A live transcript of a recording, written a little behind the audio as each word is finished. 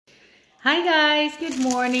Hi guys! Good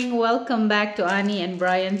morning! Welcome back to Annie and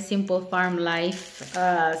Brian's Simple Farm Life.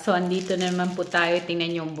 So, andito na naman po tayo.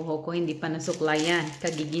 Tingnan niyo yung buhok ko. Hindi pa nasuklayan.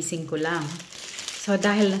 Kagigising ko lang. So,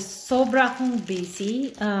 dahil sobra akong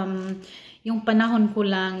busy, yung panahon ko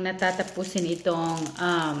lang natatapusin itong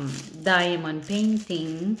diamond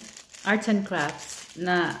painting, arts and crafts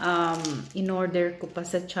na in-order ko pa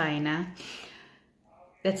sa China.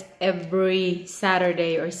 That's every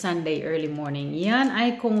Saturday or Sunday early morning. Yan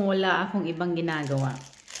ay kung wala akong ibang ginagawa.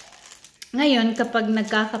 Ngayon, kapag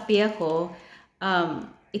nagkakape ako,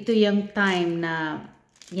 ito yung time na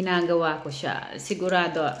ginagawa ko siya.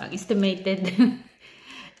 Sigurado, ang estimated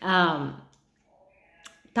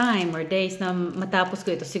time or days na matapos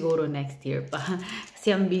ko ito siguro next year pa.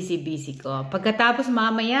 Kasi ang busy-busy ko. Pagkatapos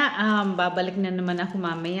mamaya, babalik na naman ako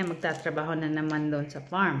mamaya. Magtatrabaho na naman doon sa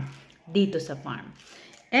farm. Dito sa farm.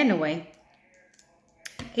 Anyway,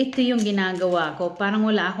 ito yung ginagawa ko. Parang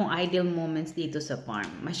wala akong ideal moments dito sa farm.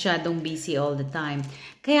 Masyadong busy all the time.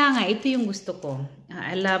 Kaya nga, ito yung gusto ko.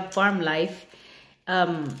 I love farm life.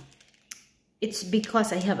 It's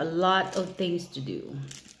because I have a lot of things to do.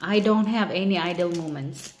 I don't have any idle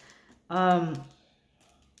moments. And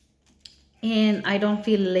I don't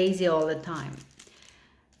feel lazy all the time.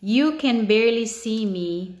 You can barely see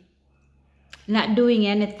me not doing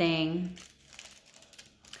anything.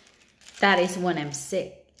 That is when I'm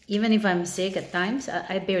sick. Even if I'm sick at times,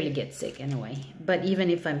 I barely get sick anyway. But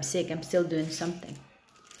even if I'm sick, I'm still doing something.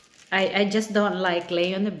 I just don't like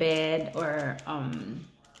laying on the bed or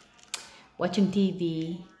watching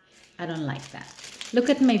TV. I don't like that. Look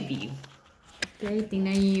at my view. Okay,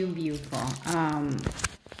 tingnan niyo yung view ko.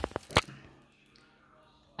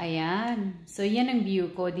 Ayan. So, yan ang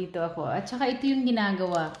view ko. Dito ako. At saka ito yung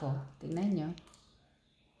ginagawa ko. Tingnan niyo.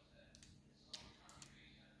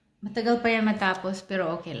 Matagal pa yan matapos,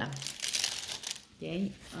 pero okay lang.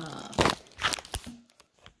 Okay.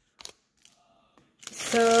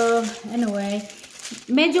 So, anyway,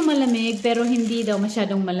 medyo malamig, pero hindi daw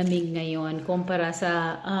masyadong malamig ngayon kumpara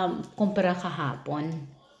kahapon.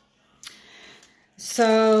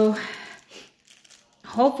 So,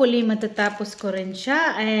 hopefully matatapos ko rin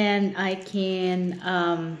siya and I can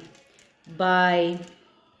buy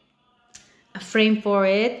a frame for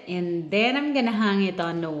it, and then I'm gonna hang it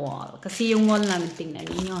on the wall. Kasi yung wall namin, tingnan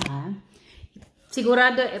niyo ha.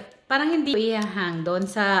 Sigurado, parang hindi ko i-hang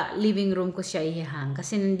doon sa living room ko siya i-hang.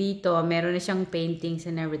 Kasi nandito, meron na siyang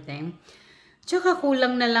paintings and everything. Tsaka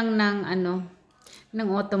kulang na lang ng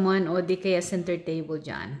ottoman o di kaya center table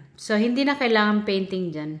dyan. So, hindi na kailangan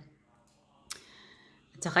painting dyan.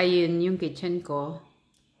 At saka yun, yung kitchen ko.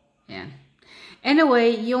 Ayan.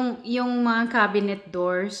 Anyway, yung mga cabinet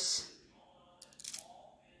doors,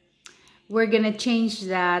 we're gonna change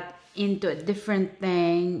that into a different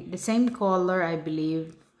thing. The same color, I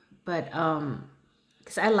believe. But,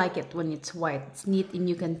 because I like it when it's white. It's neat and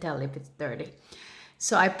you can tell if it's dirty.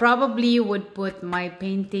 So, I probably would put my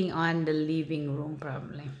painting on the living room,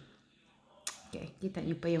 probably. Okay, kita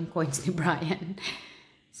niyo pa yung coins ni Brian.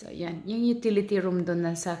 So, yan. Yung utility room doon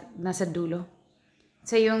nasa dulo.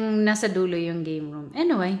 So, yung nasa dulo yung game room.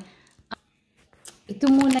 Anyway, ito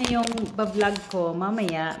muna yung vlog ko.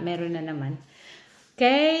 Mamaya, meron na naman.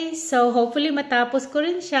 Okay, so hopefully matapos ko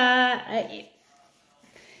rin siya.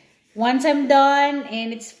 Once I'm done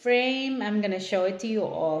and it's frame, I'm gonna show it to you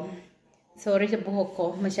all. Sorry sa buhok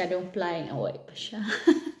ko. Masyadong flying away pa siya.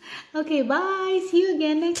 Okay, bye! See you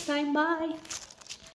again next time. Bye!